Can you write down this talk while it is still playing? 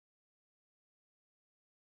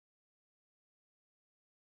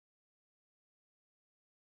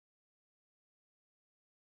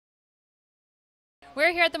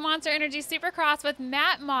We're here at the Monster Energy Supercross with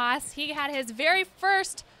Matt Moss. He had his very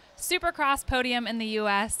first Supercross podium in the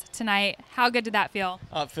U.S. tonight. How good did that feel?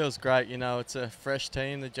 Oh, it feels great. You know, it's a fresh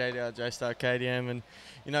team, the JDR-J-Star KDM, and,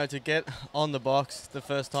 you know, to get on the box the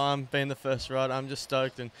first time, being the first ride, I'm just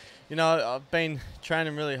stoked. And, you know, I've been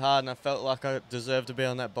training really hard, and I felt like I deserved to be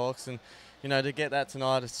on that box. And, you know, to get that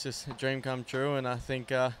tonight, it's just a dream come true, and I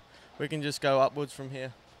think we can just go upwards from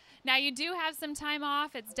here. Now, you do have some time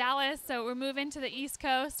off. It's Dallas, so we're moving to the East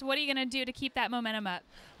Coast. What are you going to do to keep that momentum up?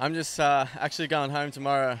 I'm just actually going home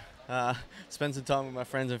tomorrow, spend some time with my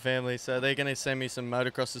friends and family. So they're going to send me some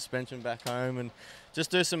motocross suspension back home and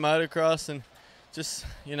just do some motocross and just,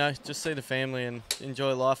 you know, just see the family and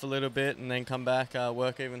enjoy life a little bit, and then come back,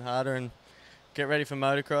 work even harder and get ready for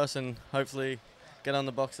motocross and hopefully get on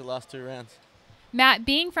the box the last 2 rounds. Matt,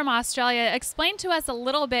 being from Australia, explain to us a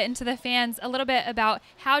little bit and to the fans a little bit about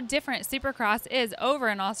how different Supercross is over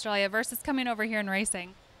in Australia versus coming over here and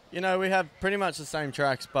racing. You know, we have pretty much the same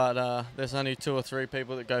tracks, but there's only 2 or 3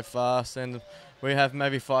 people that go fast, and we have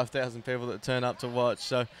maybe 5,000 people that turn up to watch.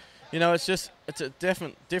 So, you know, it's a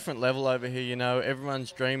different level over here. You know,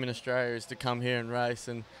 everyone's dream in Australia is to come here and race,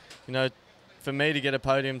 and, you know, for me to get a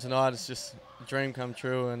podium tonight, it's just a dream come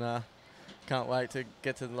true, and can't wait to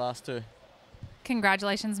get to the last 2.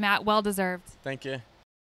 Congratulations, Matt. Well deserved. Thank you.